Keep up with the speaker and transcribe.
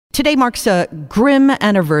Today marks a grim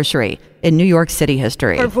anniversary in New York City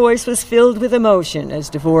history. Her voice was filled with emotion as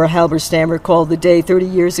Devorah Halberstam recalled the day 30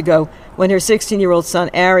 years ago when her 16-year-old son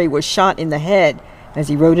Ari was shot in the head as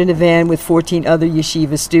he rode in a van with 14 other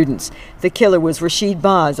yeshiva students. The killer was Rashid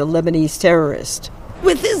Baz, a Lebanese terrorist.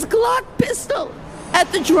 With his Glock pistol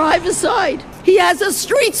at the driver's side, he has a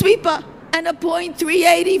street sweeper and a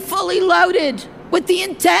 .380 fully loaded, with the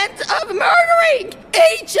intent of murdering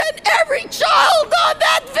each and every child on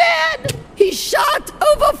that van. He shot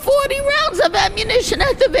over 40 rounds of ammunition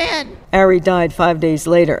at the van. Ari died 5 days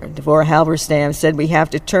later. Devorah Halberstam said we have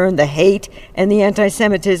to turn the hate and the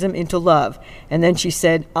anti-Semitism into love. And then she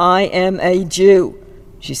said, I am a Jew.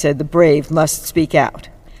 She said the brave must speak out.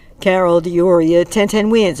 Carol DiOria, 1010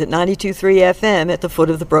 Wins at 92.3 FM at the foot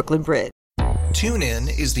of the Brooklyn Bridge.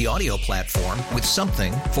 TuneIn is the audio platform with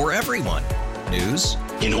something for everyone. News.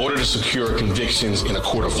 In order to secure convictions in a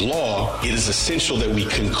court of law, it is essential that we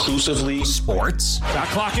conclusively. Sports. Shot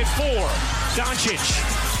clock at 4.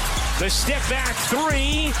 Doncic. The step back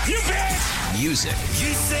 3. You bet. Music.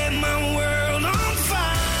 You set my world on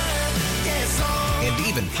fire. Yes, and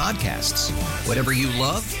even podcasts. Whatever you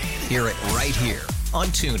love, hear it right here on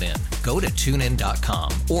TuneIn. Go to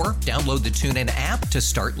TuneIn.com or download the TuneIn app to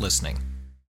start listening.